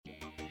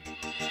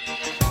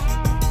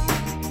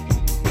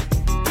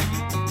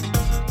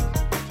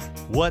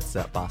What's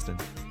up, Boston?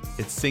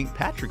 It's St.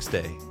 Patrick's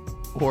Day,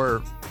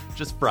 or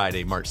just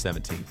Friday, March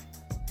 17th.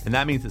 And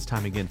that means it's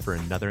time again for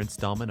another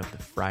installment of the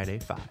Friday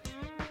Five,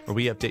 where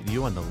we update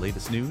you on the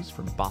latest news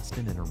from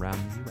Boston and around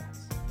the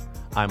U.S.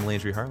 I'm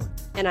Landry Harlan.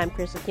 And I'm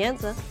Chris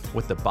Acanza.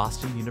 With the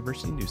Boston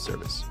University News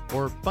Service,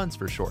 or BUNS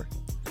for short.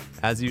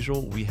 As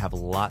usual, we have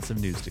lots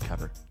of news to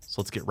cover,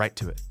 so let's get right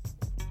to it.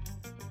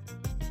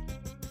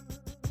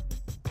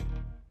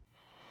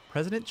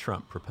 President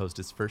Trump proposed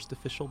his first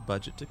official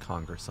budget to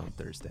Congress on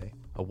Thursday,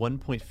 a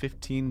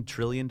 $1.15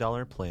 trillion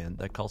plan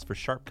that calls for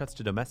sharp cuts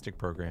to domestic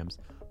programs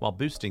while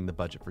boosting the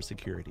budget for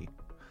security.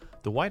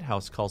 The White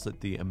House calls it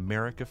the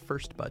America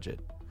First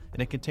budget,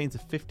 and it contains a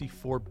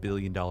 $54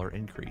 billion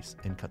increase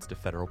in cuts to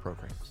federal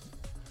programs.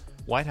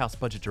 White House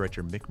Budget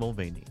Director Mick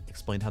Mulvaney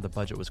explained how the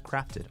budget was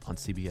crafted on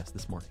CBS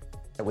this morning.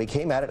 We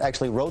came at it,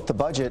 actually wrote the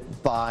budget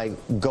by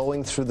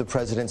going through the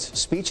president's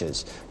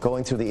speeches,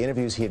 going through the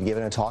interviews he had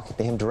given and talking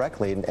to him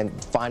directly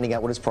and finding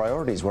out what his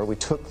priorities were. We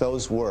took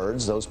those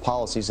words, those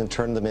policies, and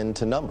turned them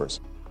into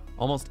numbers.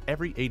 Almost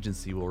every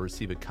agency will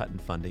receive a cut in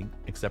funding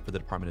except for the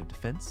Department of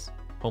Defense,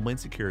 Homeland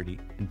Security,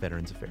 and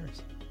Veterans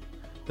Affairs.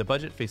 The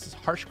budget faces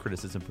harsh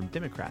criticism from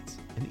Democrats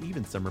and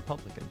even some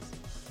Republicans,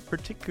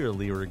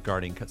 particularly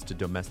regarding cuts to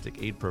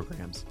domestic aid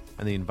programs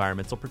and the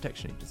Environmental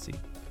Protection Agency,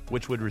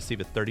 which would receive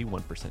a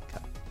 31%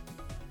 cut.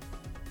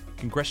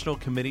 Congressional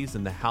committees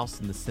in the House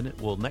and the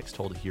Senate will next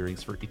hold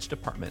hearings for each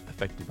department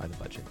affected by the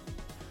budget.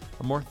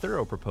 A more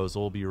thorough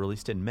proposal will be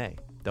released in May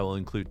that will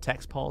include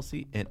tax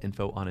policy and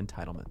info on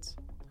entitlements.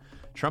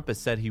 Trump has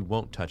said he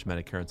won't touch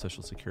Medicare and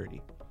Social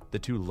Security, the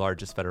two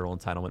largest federal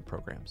entitlement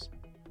programs.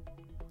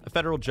 A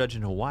federal judge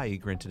in Hawaii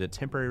granted a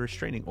temporary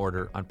restraining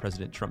order on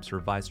President Trump's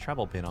revised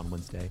travel ban on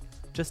Wednesday,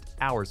 just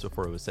hours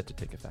before it was set to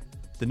take effect.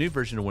 The new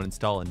version would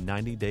install a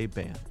 90-day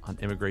ban on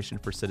immigration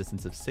for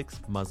citizens of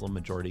 6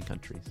 Muslim-majority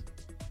countries.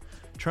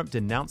 Trump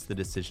denounced the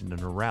decision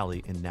in a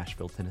rally in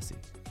Nashville, Tennessee.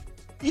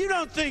 You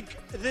don't think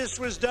this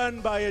was done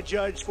by a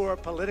judge for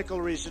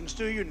political reasons,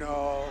 do you?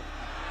 No.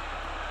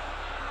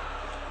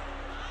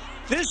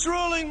 This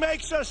ruling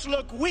makes us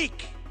look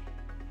weak,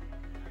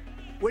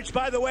 which,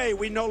 by the way,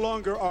 we no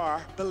longer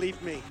are,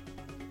 believe me.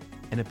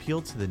 An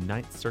appeal to the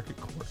Ninth Circuit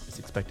Court is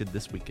expected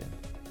this weekend.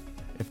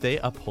 If they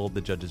uphold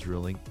the judge's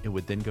ruling, it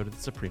would then go to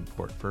the Supreme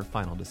Court for a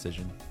final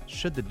decision,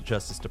 should the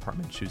Justice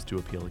Department choose to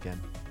appeal again.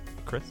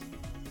 Chris?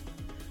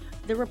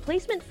 The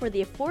replacement for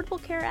the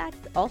Affordable Care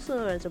Act, also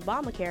known as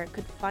Obamacare,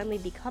 could finally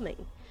be coming.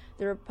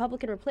 The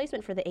Republican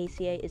replacement for the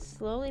ACA is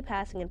slowly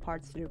passing in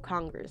parts through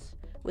Congress,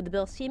 with the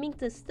bill seeming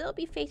to still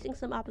be facing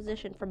some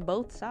opposition from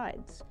both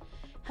sides.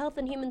 Health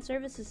and Human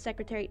Services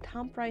Secretary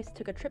Tom Price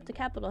took a trip to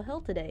Capitol Hill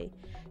today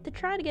to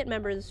try to get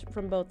members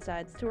from both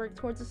sides to work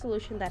towards a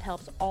solution that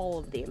helps all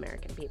of the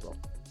American people.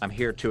 I'm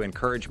here to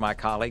encourage my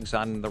colleagues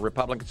on the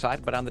Republican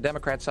side, but on the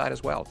Democrat side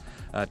as well,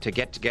 to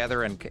get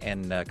together and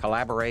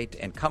collaborate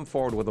and come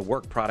forward with a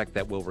work product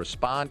that will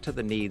respond to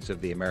the needs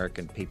of the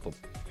American people.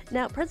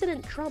 Now,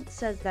 President Trump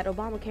says that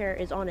Obamacare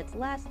is on its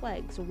last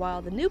legs,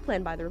 while the new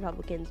plan by the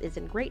Republicans is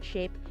in great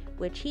shape,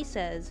 which he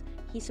says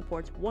he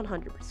supports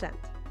 100%.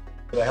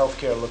 The health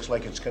care looks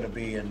like it's going to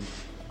be in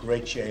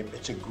great shape.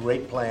 It's a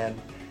great plan.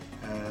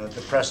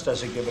 The press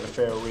doesn't give it a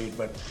fair read,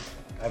 but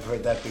I've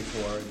heard that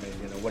before. I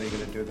mean, what are you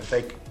going to do? The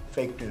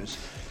fake news.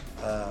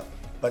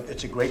 But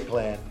it's a great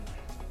plan,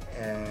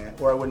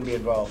 or I wouldn't be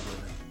involved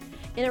with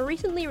it. In a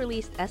recently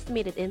released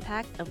estimated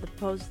impact of the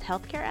proposed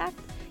Health Care Act,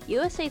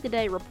 USA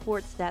Today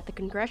reports that the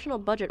Congressional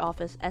Budget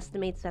Office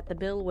estimates that the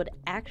bill would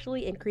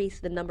actually increase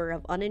the number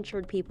of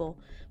uninsured people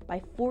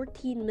by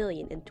 14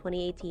 million in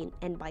 2018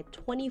 and by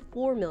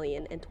 24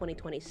 million in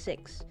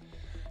 2026.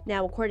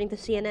 Now, according to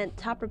CNN,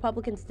 top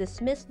Republicans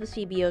dismissed the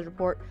CBO's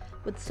report,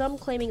 with some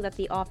claiming that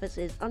the office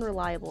is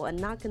unreliable and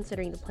not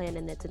considering the plan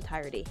in its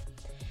entirety.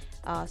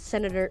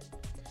 Senator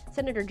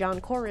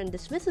John Cornyn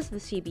dismisses the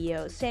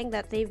CBO, saying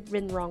that they've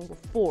been wrong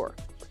before.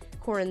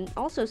 Cornyn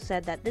also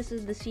said that this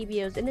is the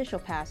CBO's initial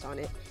pass on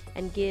it,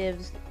 and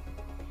gives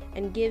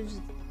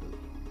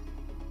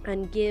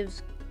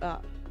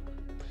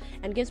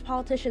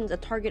politicians a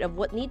target of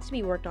what needs to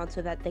be worked on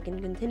so that they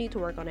can continue to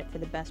work on it for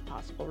the best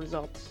possible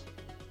results.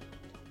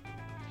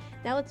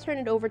 Now let's turn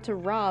it over to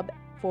Rob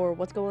for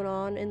what's going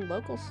on in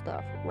local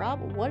stuff.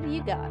 Rob, what do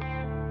you got?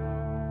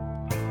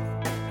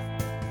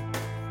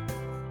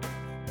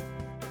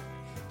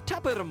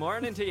 Top of the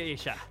morning to you,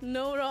 Isha.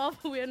 No, Rob,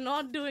 we're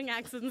not doing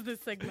accents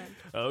this segment.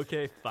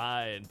 Okay,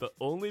 fine, but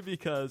only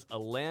because a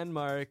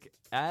landmark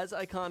as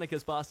iconic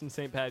as Boston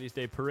St. Paddy's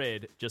Day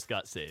Parade just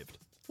got saved.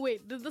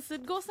 Wait, did the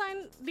Citgo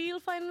sign deal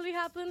finally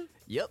happen?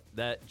 Yep,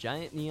 that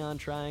giant neon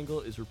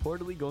triangle is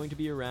reportedly going to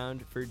be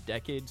around for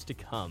decades to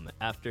come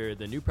after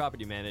the new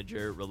property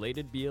manager,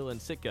 Related Beal and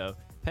Citgo,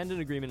 penned an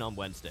agreement on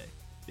Wednesday.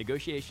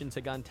 Negotiations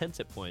had gone tense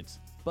at points,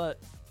 but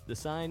the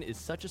sign is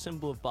such a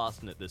symbol of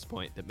Boston at this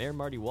point that Mayor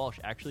Marty Walsh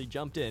actually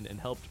jumped in and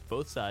helped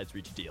both sides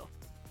reach a deal.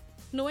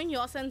 Knowing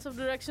your sense of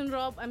direction,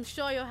 Rob, I'm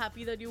sure you're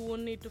happy that you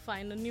won't need to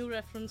find a new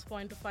reference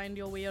point to find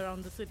your way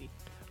around the city.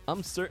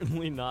 I'm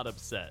certainly not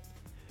upset.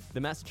 The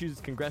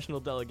Massachusetts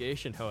congressional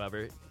delegation,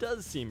 however,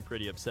 does seem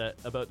pretty upset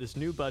about this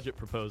new budget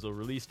proposal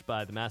released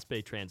by the Mass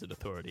Bay Transit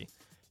Authority.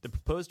 The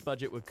proposed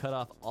budget would cut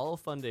off all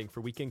funding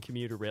for weekend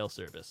commuter rail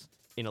service.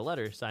 In a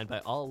letter signed by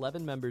all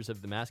 11 members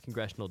of the Mass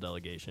congressional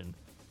delegation,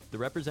 the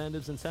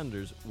representatives and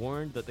senators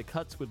warned that the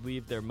cuts would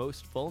leave their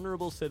most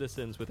vulnerable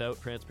citizens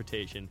without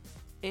transportation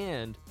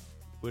and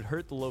would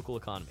hurt the local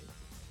economy.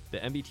 The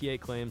MBTA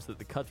claims that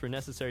the cuts were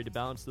necessary to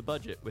balance the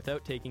budget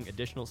without taking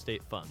additional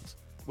state funds,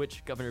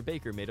 which Governor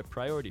Baker made a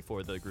priority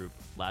for the group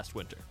last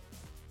winter.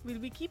 We'll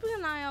be keeping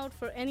an eye out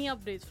for any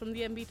updates from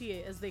the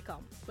MBTA as they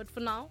come. But for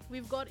now,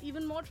 we've got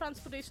even more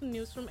transportation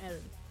news from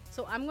Erin.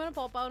 So I'm going to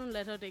pop out and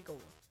let her take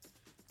over.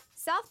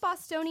 South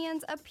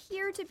Bostonians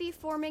appear to be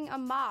forming a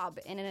mob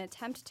in an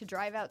attempt to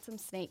drive out some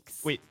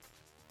snakes. Wait,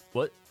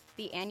 what?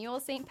 The annual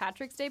St.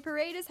 Patrick's Day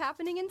Parade is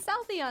happening in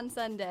Southie on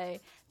Sunday.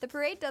 The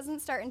parade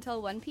doesn't start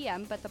until 1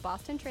 p.m., but the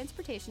Boston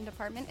Transportation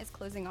Department is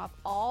closing off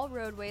all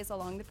roadways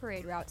along the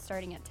parade route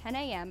starting at 10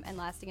 a.m. and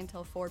lasting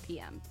until 4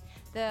 p.m.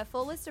 The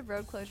full list of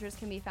road closures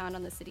can be found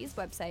on the city's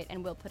website,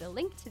 and we'll put a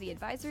link to the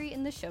advisory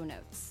in the show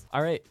notes.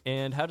 All right,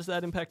 and how does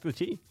that impact the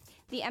T?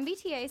 The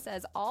MBTA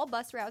says all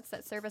bus routes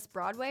that service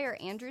Broadway or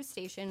Andrews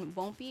Station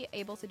won't be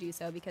able to do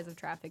so because of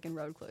traffic and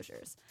road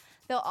closures.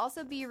 They'll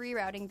also be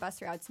rerouting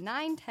bus routes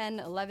 9, 10,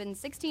 11,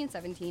 16,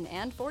 17,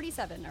 and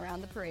 47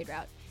 around the parade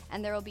route.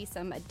 And there will be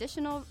some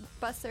additional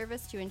bus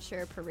service to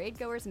ensure parade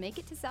goers make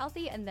it to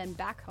Southie and then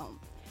back home.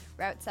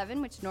 Route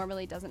 7, which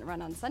normally doesn't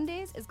run on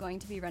Sundays, is going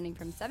to be running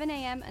from 7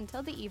 a.m.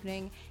 until the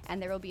evening, and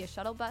there will be a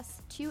shuttle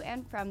bus to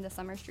and from the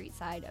Summer Street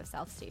side of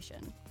South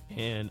Station.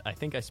 And I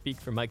think I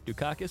speak for Mike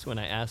Dukakis when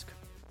I ask,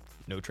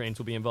 no trains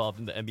will be involved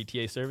in the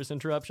MBTA service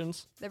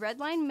interruptions? The Red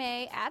Line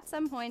may, at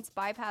some points,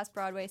 bypass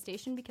Broadway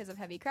Station because of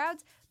heavy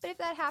crowds, but if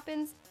that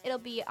happens, it'll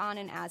be on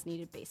an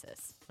as-needed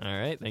basis. All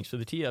right, thanks for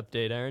the T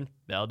update, Aaron.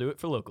 That'll do it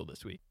for Local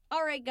this week.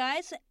 All right,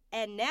 guys,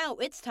 and now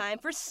it's time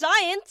for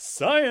science.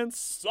 Science!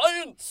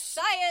 Science!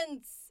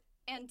 Science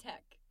and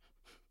tech.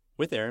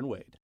 With Aaron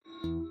Wade.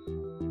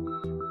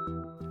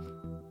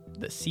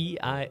 The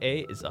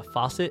CIA is a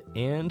faucet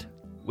and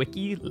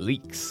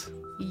WikiLeaks.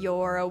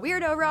 You're a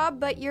weirdo, Rob,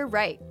 but you're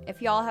right.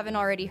 If y'all haven't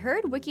already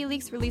heard,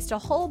 WikiLeaks released a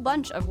whole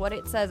bunch of what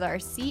it says are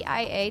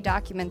CIA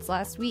documents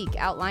last week,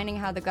 outlining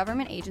how the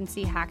government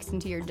agency hacks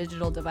into your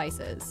digital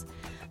devices.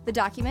 The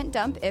document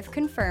dump, if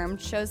confirmed,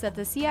 shows that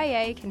the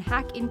CIA can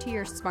hack into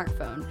your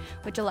smartphone,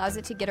 which allows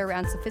it to get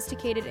around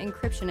sophisticated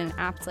encryption in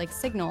apps like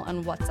Signal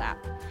and WhatsApp.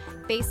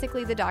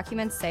 Basically, the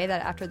documents say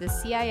that after the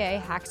CIA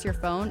hacks your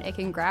phone, it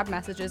can grab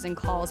messages and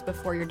calls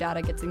before your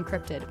data gets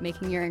encrypted,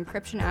 making your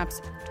encryption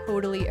apps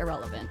totally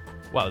irrelevant.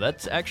 Wow,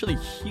 that's actually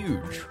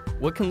huge.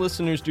 What can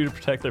listeners do to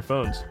protect their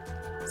phones?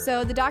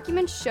 So the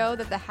documents show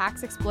that the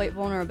hacks exploit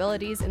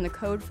vulnerabilities in the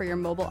code for your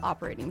mobile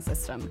operating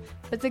system.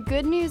 But the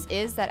good news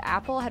is that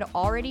Apple had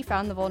already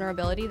found the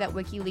vulnerability that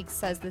WikiLeaks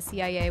says the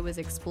CIA was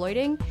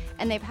exploiting,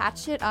 and they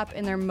patched it up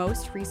in their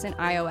most recent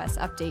iOS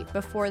update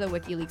before the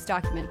WikiLeaks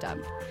document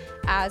dump.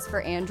 As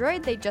for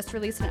Android, they just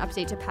released an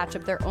update to patch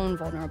up their own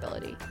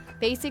vulnerability.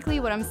 Basically,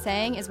 what I'm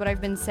saying is what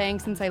I've been saying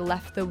since I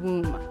left the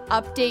womb.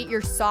 Update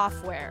your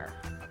software.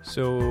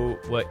 So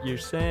what you're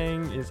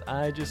saying is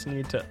I just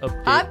need to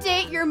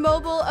Update your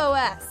mobile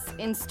OS.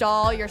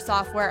 Install your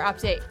software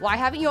update. Why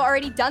haven't you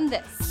already done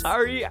this?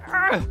 Sorry. All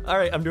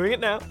right, I'm doing it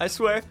now. I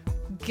swear.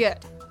 Good.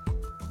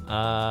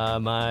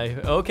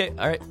 Okay.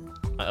 All right.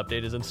 My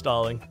update is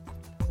installing.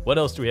 What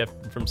else do we have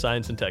from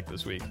Science and Tech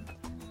this week?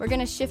 We're going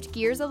to shift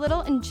gears a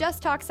little and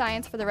just talk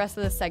science for the rest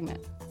of the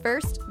segment.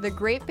 First, the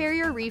Great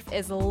Barrier Reef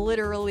is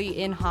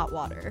literally in hot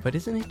water. But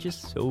isn't it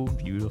just so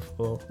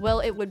beautiful? Well,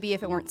 it would be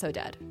if it weren't so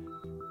dead.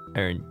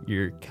 Aaron,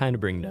 you're kind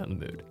of bringing down the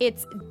mood.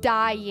 It's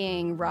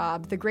dying,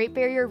 Rob. The Great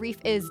Barrier Reef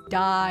is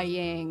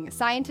dying.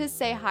 Scientists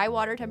say high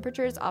water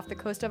temperatures off the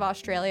coast of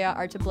Australia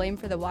are to blame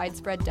for the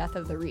widespread death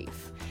of the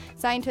reef.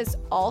 Scientists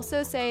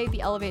also say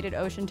the elevated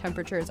ocean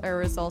temperatures are a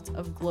result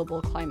of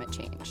global climate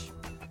change.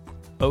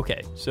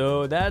 Okay,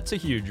 so that's a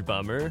huge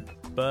bummer,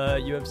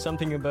 but you have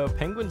something about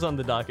penguins on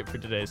the docket for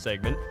today's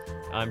segment.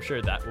 I'm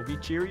sure that will be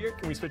cheerier.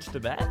 Can we switch to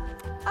that?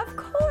 Of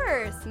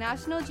course!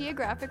 National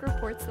Geographic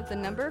reports that the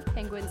number of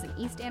penguins in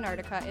East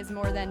Antarctica is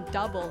more than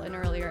double an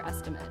earlier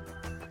estimate.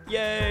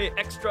 Yay,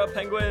 extra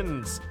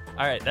penguins!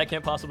 All right, that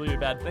can't possibly be a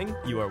bad thing.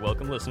 You are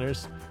welcome,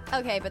 listeners.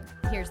 Okay, but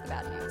here's the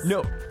bad news.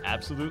 No,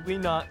 absolutely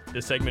not.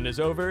 This segment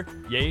is over.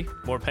 Yay,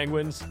 more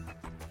penguins.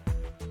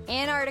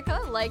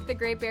 Antarctica, like the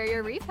Great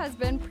Barrier Reef, has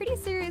been pretty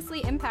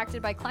seriously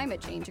impacted by climate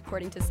change,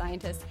 according to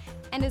scientists,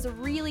 and is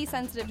really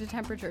sensitive to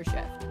temperature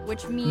shift,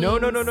 which means... No,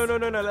 I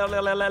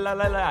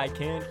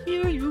can't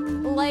hear you.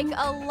 Like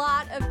a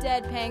lot of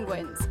dead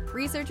penguins.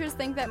 Researchers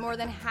think that more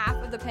than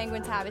half of the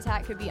penguins'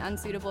 habitat could be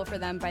unsuitable for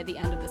them by the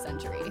end of the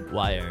century.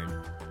 Why, Aaron?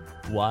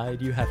 Why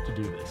do you have to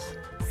do this?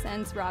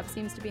 Since Rob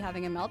seems to be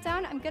having a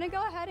meltdown, I'm gonna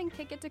go ahead and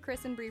kick it to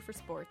Chris and Bree for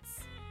sports.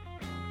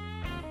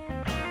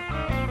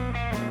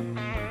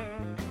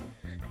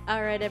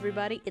 All right,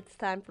 everybody, it's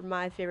time for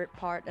my favorite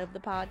part of the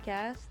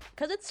podcast,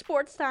 because it's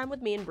sports time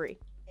with me and Bree.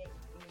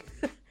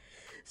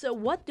 So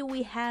what do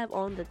we have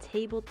on the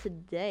table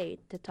today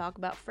to talk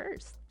about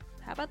first?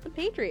 How about the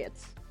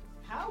Patriots?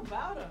 How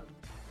about them?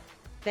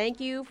 Thank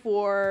you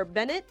for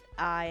Bennett.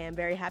 I am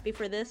very happy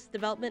for this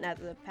development as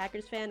a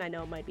Packers fan. I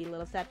know it might be a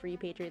little sad for you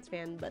Patriots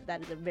fan, but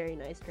that is a very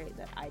nice trade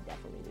that I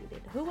definitely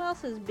needed. Who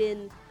else has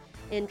been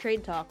in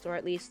trade talks, or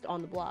at least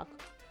on the block?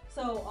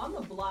 So on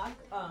the block,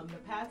 the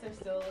Pats are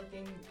still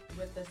looking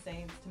with the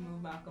Saints to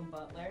move Malcolm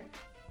Butler.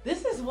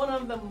 This is one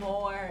of the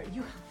more,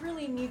 you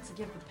really need to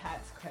give the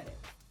Pats credit,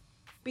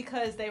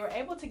 because they were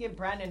able to get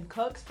Brandon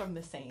Cooks from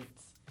the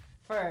Saints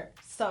for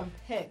some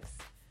picks.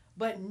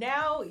 But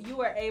now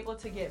you are able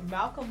to get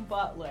Malcolm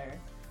Butler,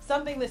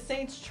 something the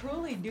Saints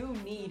truly do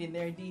need in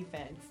their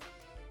defense,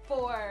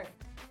 for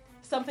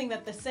something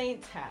that the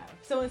Saints have.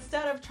 So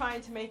instead of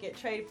trying to make it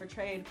trade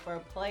for a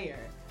player,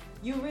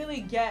 you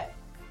really get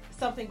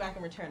something back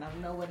in return. I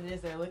don't know what it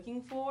is they're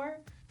looking for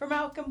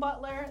Malcolm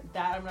Butler.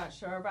 That I'm not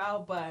sure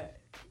about, but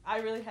I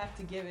really have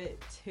to give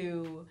it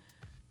to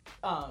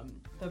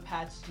the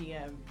Pats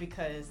GM,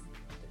 because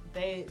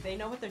they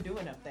know what they're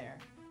doing up there.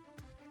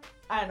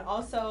 And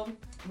also,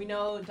 we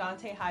know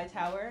Dante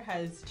Hightower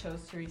has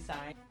chose to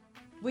resign.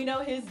 We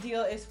know his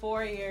deal is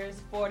 4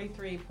 years,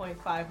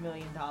 $43.5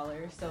 million.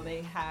 So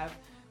they have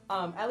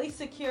at least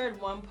secured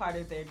one part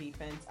of their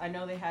defense. I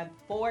know they had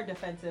 4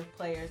 defensive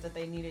players that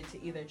they needed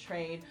to either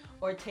trade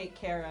or take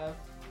care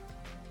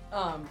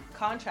of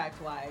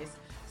contract-wise.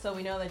 So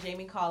we know that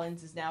Jamie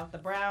Collins is now with the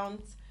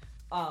Browns.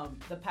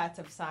 The Pats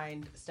have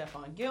signed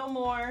Stephon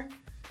Gilmore.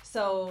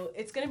 So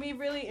it's going to be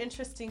really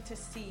interesting to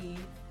see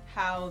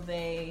how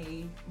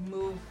they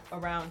move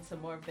around some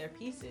more of their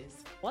pieces.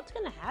 What's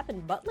going to happen?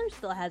 Butler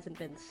still hasn't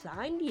been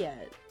signed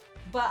yet.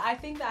 But I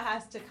think that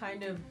has to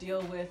kind of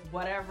deal with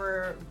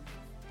whatever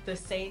the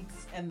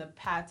Saints and the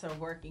Pats are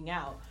working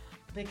out.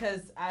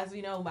 Because as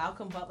we know,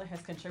 Malcolm Butler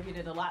has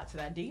contributed a lot to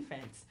that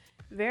defense.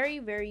 Very,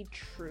 very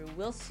true.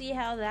 We'll see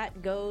how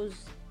that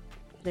goes.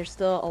 There's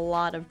still a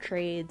lot of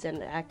trades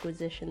and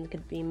acquisitions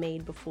could be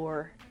made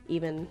before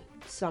even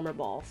summer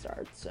ball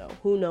starts. So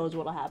who knows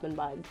what'll happen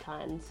by the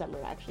time summer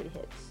actually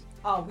hits.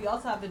 Oh, we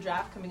also have the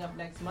draft coming up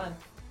next month,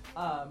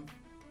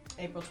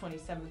 April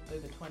 27th through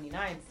the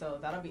 29th. So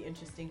that'll be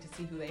interesting to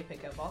see who they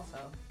pick up also.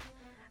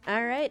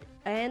 All right,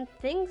 and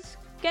things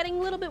getting a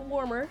little bit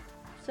warmer.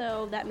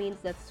 So that means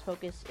let's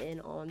focus in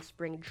on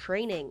spring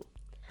training.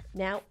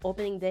 Now,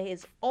 opening day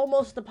is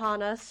almost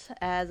upon us.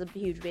 As a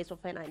huge baseball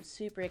fan, I'm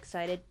super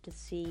excited to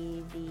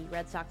see the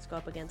Red Sox go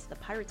up against the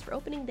Pirates for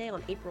opening day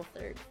on April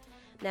 3rd.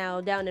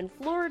 Now, down in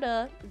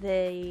Florida,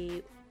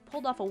 they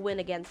pulled off a win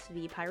against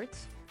the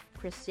Pirates.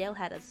 Chris Sale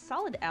had a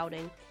solid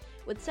outing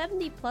with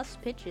 70-plus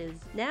pitches.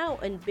 Now,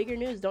 in bigger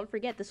news, don't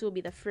forget this will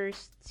be the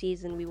first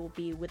season we will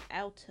be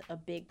without a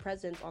big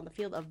presence on the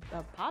field of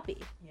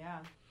Poppy. Yeah.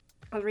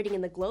 I was reading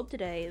in the Globe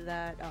today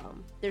that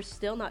they're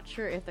still not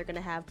sure if they're going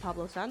to have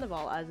Pablo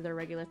Sandoval as their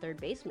regular third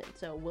baseman.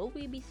 So will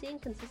we be seeing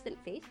consistent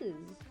faces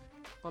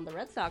on the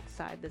Red Sox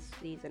side this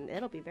season?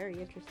 It'll be very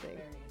interesting. Very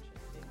interesting.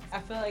 I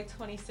feel like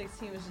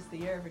 2016 was just the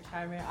year of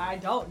retirement. I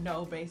don't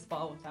know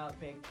baseball without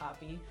Big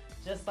Poppy,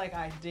 just like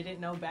I didn't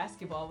know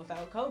basketball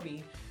without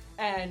Kobe,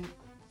 and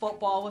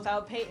football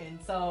without Peyton.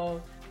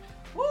 So,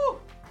 woo!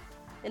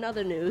 In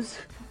other news,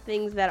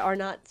 things that are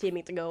not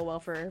seeming to go well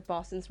for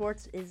Boston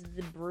sports is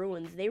the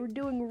Bruins. They were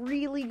doing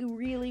really,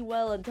 really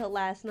well until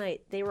last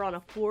night. They were on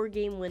a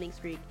 4-game winning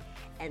streak,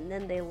 and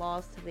then they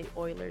lost to the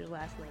Oilers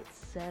last night,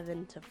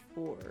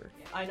 7-4.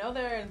 I know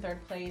they're in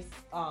third place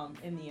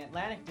in the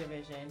Atlantic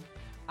Division.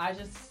 I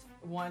just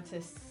want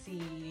to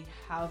see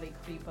how they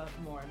creep up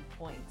more in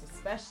points,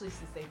 especially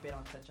since they've been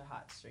on such a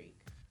hot streak.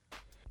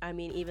 I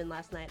mean, even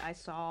last night I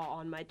saw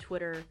on my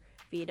Twitter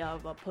feed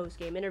of a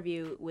post-game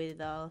interview with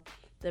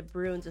the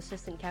Bruins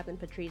assistant captain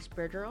Patrice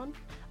Bergeron.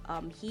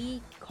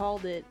 He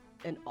called it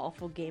an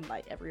awful game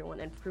by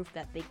everyone and proof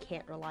that they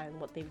can't rely on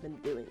what they've been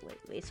doing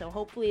lately. So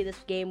hopefully this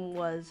game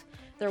was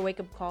their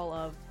wake-up call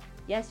of,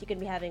 yes, you can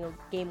be having a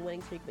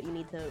game-winning streak, but you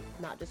need to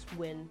not just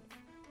win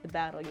the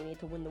battle, you need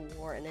to win the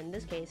war. And in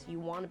this case, you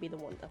want to be the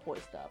one to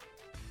hoist up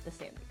the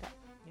Stanley Cup.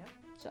 Yep.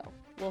 So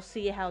we'll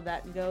see how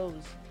that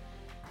goes.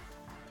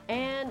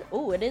 And,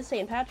 it is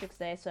St. Patrick's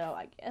Day, so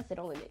I guess it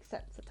only makes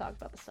sense to talk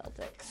about the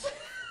Celtics.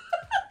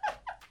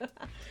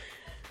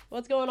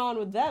 What's going on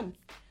with them?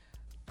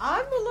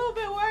 I'm a little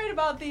bit worried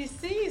about these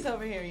C's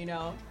over here,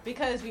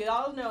 because we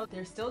all know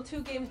they're still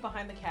 2 games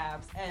behind the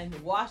Cavs, and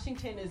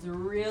Washington is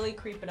really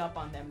creeping up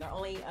on them. They're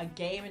only a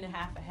game and a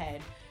half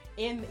ahead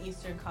in the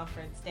Eastern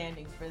Conference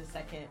standings for the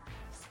second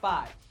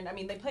spot. And I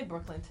mean, they play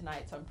Brooklyn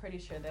tonight, so I'm pretty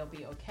sure they'll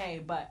be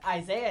okay, but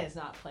Isaiah is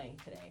not playing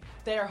today.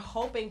 They're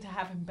hoping to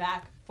have him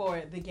back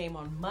for the game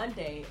on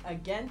Monday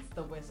against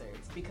the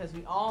Wizards, because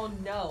we all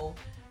know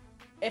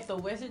if the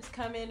Wizards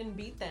come in and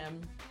beat them,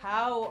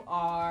 how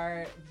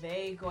are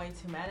they going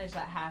to manage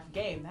that half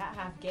game? That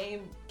half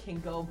game can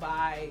go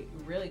by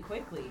really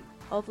quickly.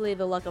 Hopefully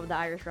the luck of the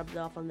Irish rubs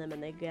off on them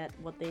and they get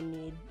what they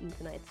need in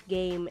tonight's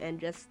game, and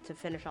just to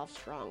finish off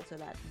strong so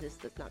that this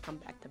does not come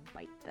back to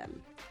bite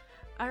them.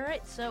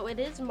 Alright, so it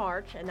is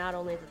March, and not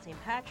only is it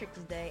St. Patrick's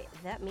Day,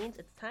 that means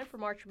it's time for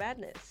March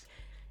Madness.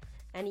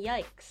 And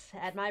yikes,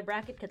 at my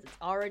bracket because it's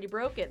already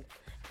broken.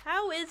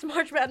 How is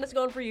March Madness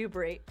going for you,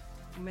 Brie?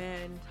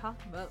 Man, talk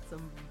about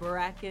some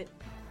bracket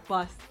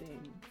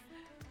busting.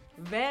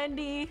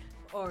 Vandy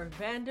or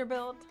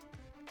Vanderbilt,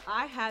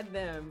 I had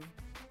them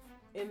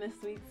in the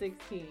Sweet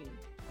 16.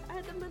 I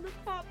had them in the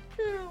top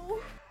 2.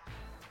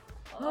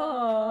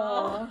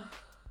 Oh.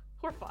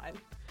 We're fine.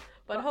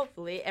 But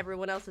hopefully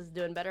everyone else is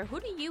doing better. Who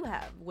do you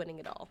have winning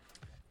it all?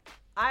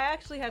 I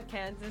actually have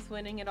Kansas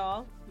winning it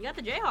all. You got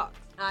the Jayhawks.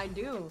 I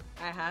do.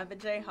 I have the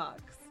Jayhawks.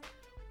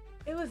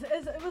 It was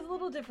a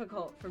little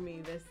difficult for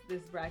me,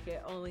 this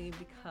bracket, only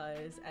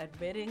because,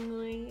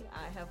 admittingly,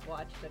 I have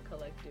watched a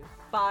collective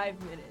 5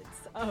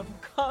 minutes of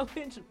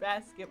college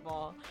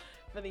basketball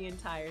for the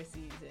entire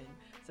season.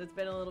 So it's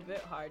been a little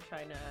bit hard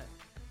trying to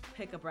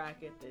pick a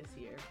bracket this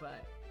year,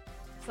 but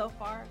so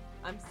far,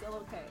 I'm still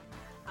okay.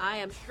 I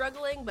am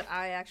struggling, but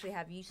I actually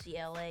have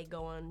UCLA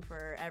going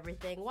for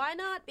everything. Why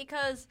not?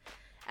 Because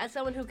as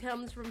someone who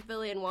comes from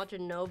Philly and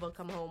watching Nova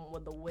come home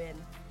with the win,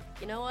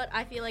 you know what?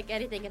 I feel like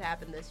anything could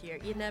happen this year.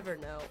 You never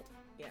know.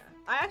 Yeah.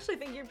 I actually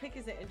think your pick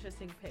is an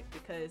interesting pick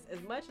because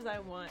as much as I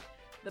want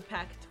the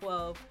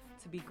Pac-12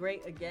 to be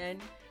great again,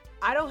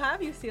 I don't have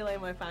UCLA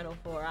in my Final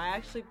Four. I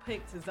actually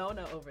picked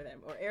Arizona over them,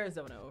 or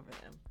Arizona over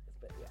them.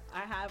 But yeah,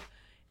 I have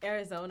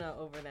Arizona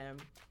over them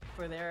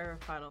for their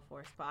Final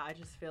Four spot. I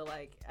just feel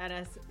like, and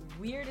as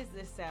weird as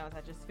this sounds,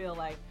 I just feel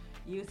like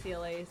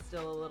UCLA is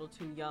still a little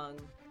too young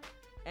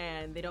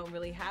and they don't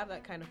really have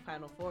that kind of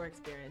Final Four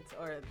experience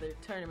or the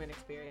tournament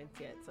experience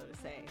yet, so to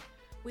say.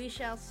 We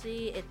shall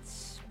see.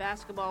 It's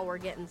basketball. We're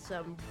getting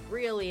some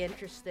really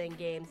interesting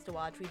games to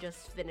watch. We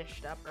just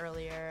finished up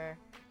earlier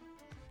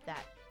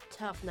that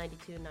tough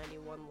 92-91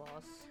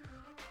 loss.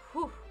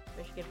 Whew.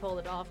 Michigan pulled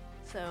it off.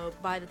 So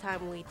by the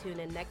time we tune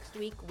in next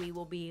week, we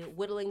will be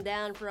whittling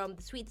down from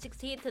the Sweet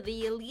 16 to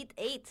the Elite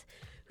 8.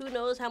 Who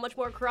knows how much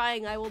more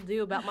crying I will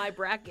do about my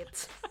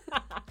brackets.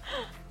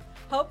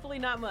 Hopefully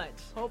not much.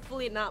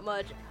 Hopefully not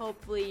much.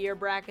 Hopefully your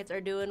brackets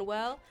are doing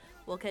well.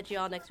 We'll catch you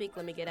all next week.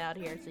 Let me get out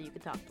here so you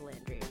can talk to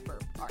Landry for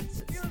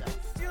arts and stuff.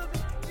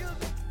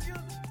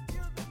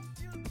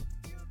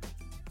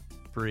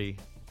 Bree,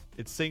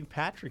 it's St.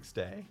 Patrick's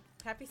Day.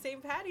 Happy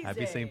St. Patty's Day.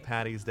 Happy St.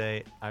 Patty's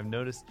Day. I've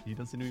noticed you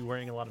don't seem to be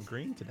wearing a lot of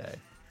green today.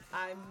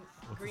 I'm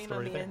green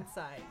on the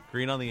inside.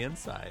 Green on the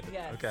inside?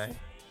 Yes. Okay.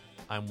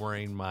 I'm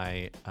wearing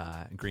my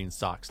green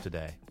socks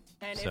today.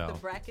 And if the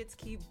brackets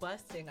keep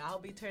busting, I'll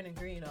be turning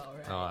green, all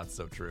right. Oh, that's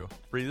so true.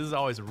 Bree, this is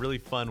always a really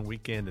fun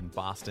weekend in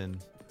Boston.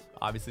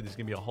 Obviously, there's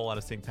going to be a whole lot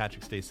of St.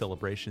 Patrick's Day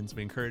celebrations.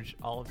 We encourage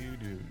all of you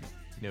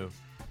to,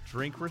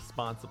 drink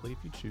responsibly if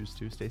you choose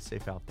to. Stay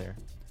safe out there.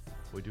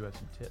 We do have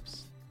some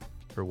tips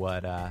for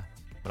what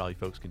all you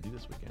folks can do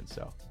this weekend.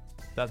 So,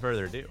 without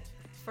further ado.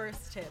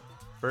 First tip.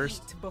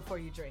 Eat before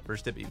you drink.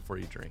 First tip, eat before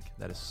you drink.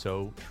 That is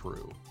so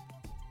true.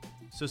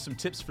 So some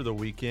tips for the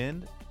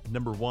weekend.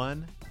 Number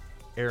 1,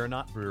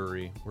 Aeronaut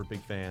Brewery, we're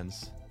big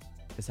fans,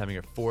 is having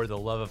a For the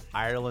Love of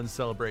Ireland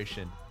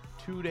celebration.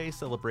 2-day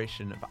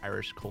celebration of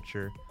Irish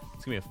culture.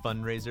 It's going to be a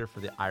fundraiser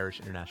for the Irish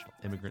International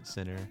Immigrant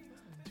Center. So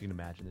you can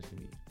imagine there's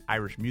going to be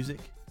Irish music,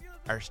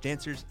 Irish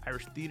dancers,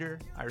 Irish theater,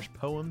 Irish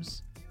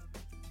poems,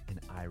 and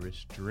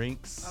Irish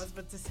drinks. I was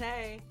about to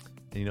say.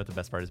 And you know what the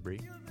best part is, Bree?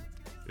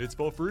 It's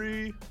for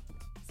free.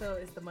 So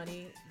is the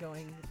money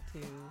going to...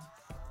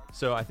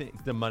 So I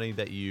think the money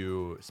that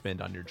you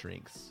spend on your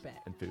drinks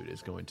and food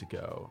is going to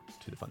go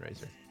to the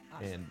fundraiser.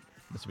 Awesome. And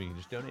I'm assuming you can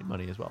just donate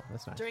money as well.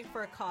 That's nice. Drink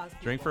for a cause.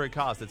 People. Drink for a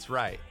cause. That's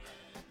right.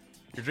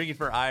 You're drinking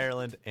for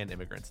Ireland and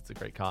immigrants. It's a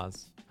great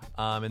cause.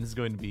 And this is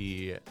going to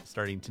be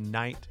starting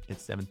tonight at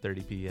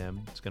 7:30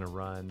 p.m. It's going to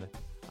run,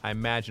 I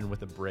imagine,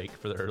 with a break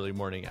for the early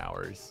morning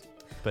hours,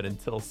 but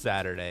until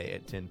Saturday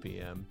at 10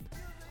 p.m.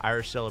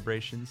 Irish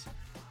celebrations.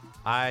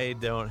 I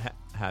don't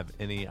have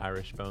any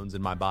Irish bones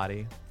in my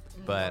body,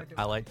 but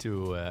I like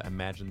to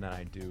imagine that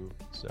I do.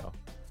 So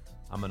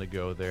I'm going to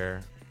go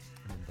there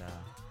and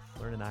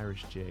learn an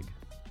Irish jig.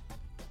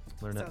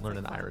 Learn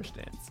an Irish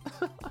dance.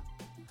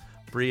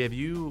 Bree, have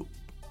you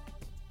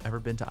ever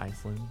been to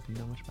Iceland? Do you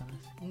know much about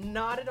it?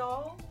 Not at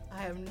all.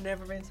 I have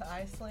never been to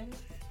Iceland.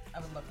 I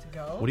would love to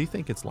go. What do you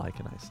think it's like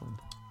in Iceland?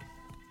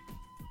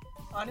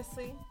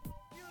 Honestly,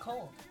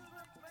 cold.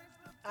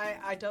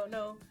 I don't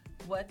know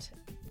what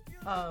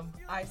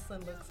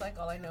Iceland looks like.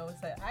 All I know is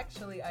that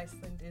actually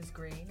Iceland is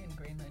green and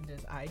Greenland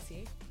is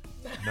icy.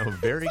 No,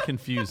 very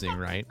confusing,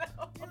 right?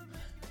 No.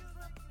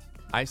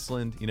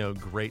 Iceland,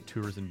 great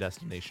tourism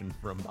destination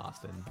from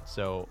Boston.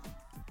 So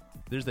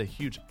there's a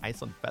huge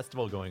Iceland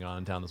festival going on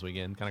in town this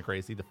weekend. Kind of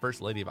crazy. The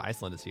First Lady of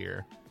Iceland is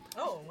here.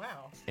 Oh,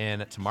 wow.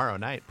 And tomorrow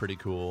night, pretty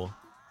cool,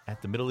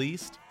 at the Middle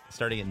East,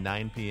 starting at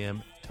 9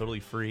 p.m., totally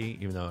free,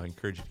 even though I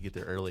encourage you to get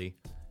there early.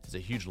 There's a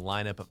huge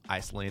lineup of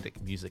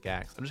Icelandic music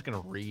acts. I'm just going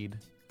to read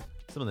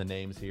some of the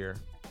names here.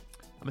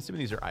 I'm assuming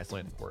these are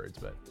Icelandic words,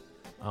 but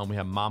we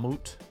have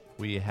Mammut.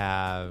 We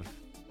have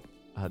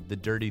the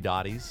Dirty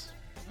Dotties.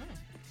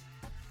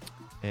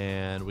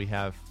 And we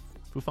have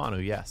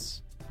Fufanu,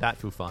 yes. That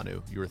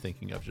Fufanu you were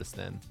thinking of just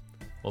then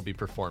will be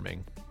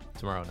performing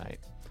tomorrow night.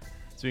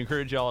 So we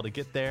encourage y'all to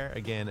get there.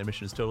 Again,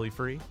 admission is totally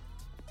free.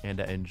 And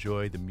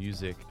enjoy the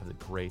music of the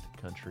great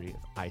country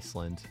of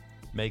Iceland.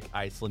 Make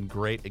Iceland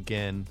great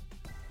again.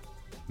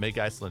 Make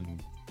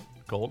Iceland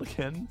gold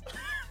again.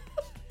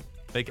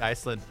 Make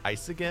Iceland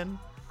ice again.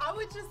 I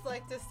would just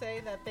like to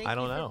say that thank you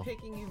for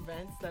picking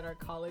events that are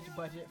college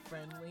budget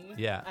friendly.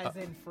 Yeah. As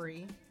in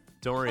free.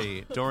 Don't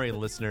worry,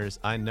 listeners.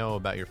 I know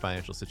about your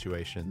financial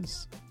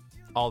situations.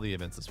 All the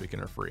events this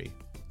weekend are free.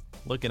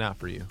 Looking out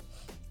for you.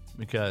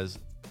 Because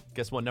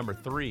guess what? Number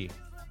 3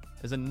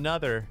 is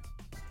another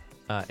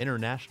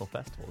international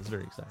festival. It's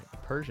very exciting.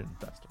 Persian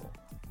festival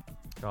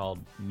called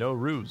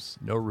Nowruz.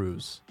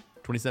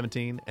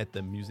 2017 at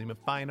the Museum of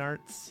Fine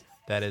Arts.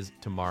 That is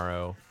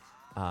tomorrow,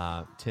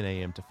 10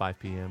 a.m. to 5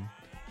 p.m.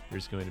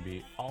 There's going to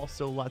be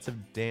also lots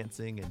of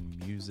dancing and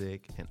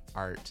music and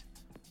art.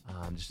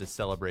 Just a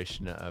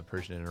celebration of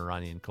Persian and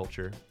Iranian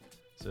culture.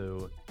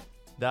 So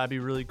that'd be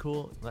really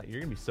cool. You're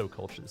going to be so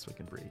cultured this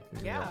weekend, Bree.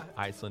 Yeah.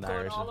 Iceland, going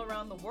Irish. all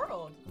around the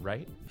world.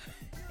 Right?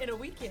 In a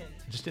weekend.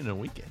 Just in a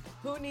weekend.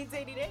 Who needs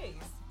 80 days?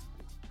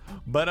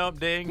 But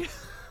ding.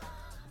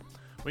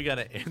 We got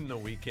to end the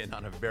weekend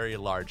on a very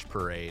large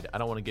parade. I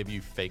don't want to give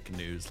you fake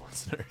news,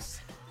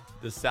 listeners.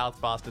 The South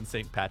Boston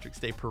St. Patrick's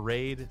Day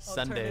Parade,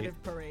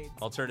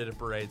 Alternative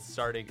parades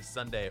starting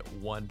Sunday at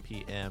 1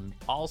 p.m.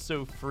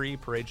 Also free.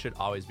 Parade should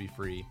always be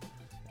free.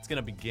 It's going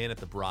to begin at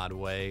the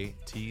Broadway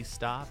T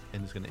stop,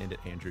 and it's going to end at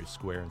Andrews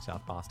Square in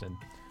South Boston.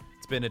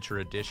 It's been a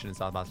tradition in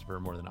South Boston for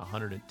more than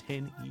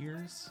 110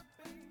 years.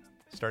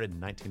 Started in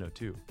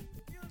 1902.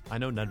 I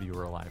know none of you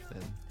were alive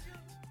then,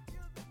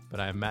 but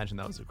I imagine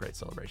that was a great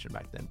celebration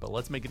back then. But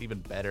let's make it even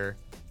better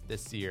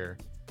this year.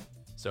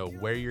 So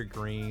wear your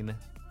green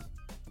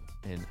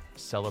and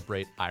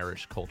celebrate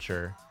Irish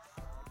culture.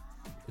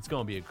 It's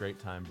going to be a great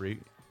time, Bree.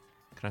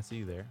 Can I see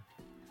you there?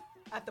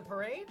 At the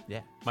parade?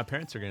 Yeah. My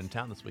parents are going to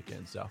town this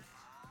weekend, so.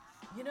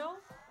 You know,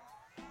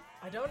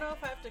 I don't know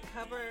if I have to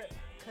cover,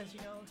 because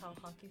you know how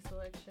hockey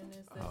selection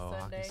is this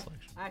Sunday.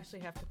 I actually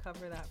have to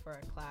cover that for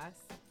a class.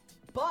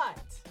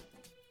 But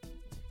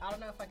I don't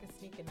know if I can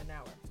sneak in an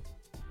hour.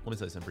 Let me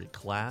tell you something, Bree.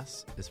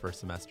 Class is first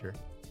semester.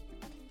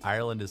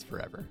 Ireland is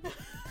forever.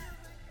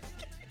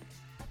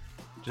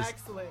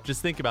 Excellent.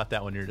 Just think about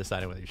that when you're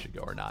deciding whether you should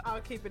go or not.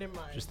 I'll keep it in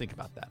mind. Just think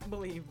about that.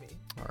 Believe me.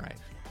 All right.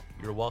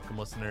 You're welcome,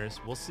 listeners.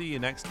 We'll see you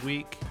next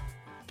week.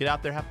 Get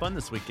out there, have fun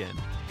this weekend.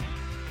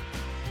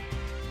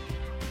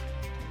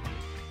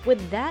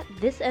 With that,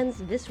 this ends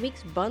this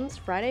week's Buns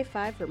Friday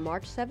 5 for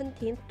March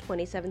 17th,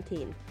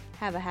 2017.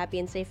 Have a happy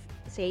and safe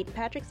St.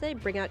 Patrick's Day.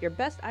 Bring out your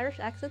best Irish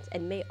accents,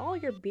 and may all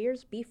your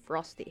beers be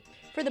frosty.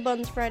 For the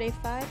Buns Friday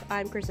 5,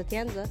 I'm Chris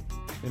Atienza.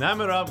 And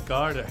I'm Rob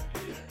Carter.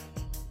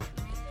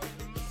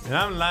 And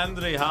I'm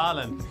Landry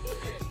Holland.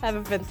 Have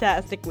a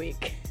fantastic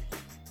week.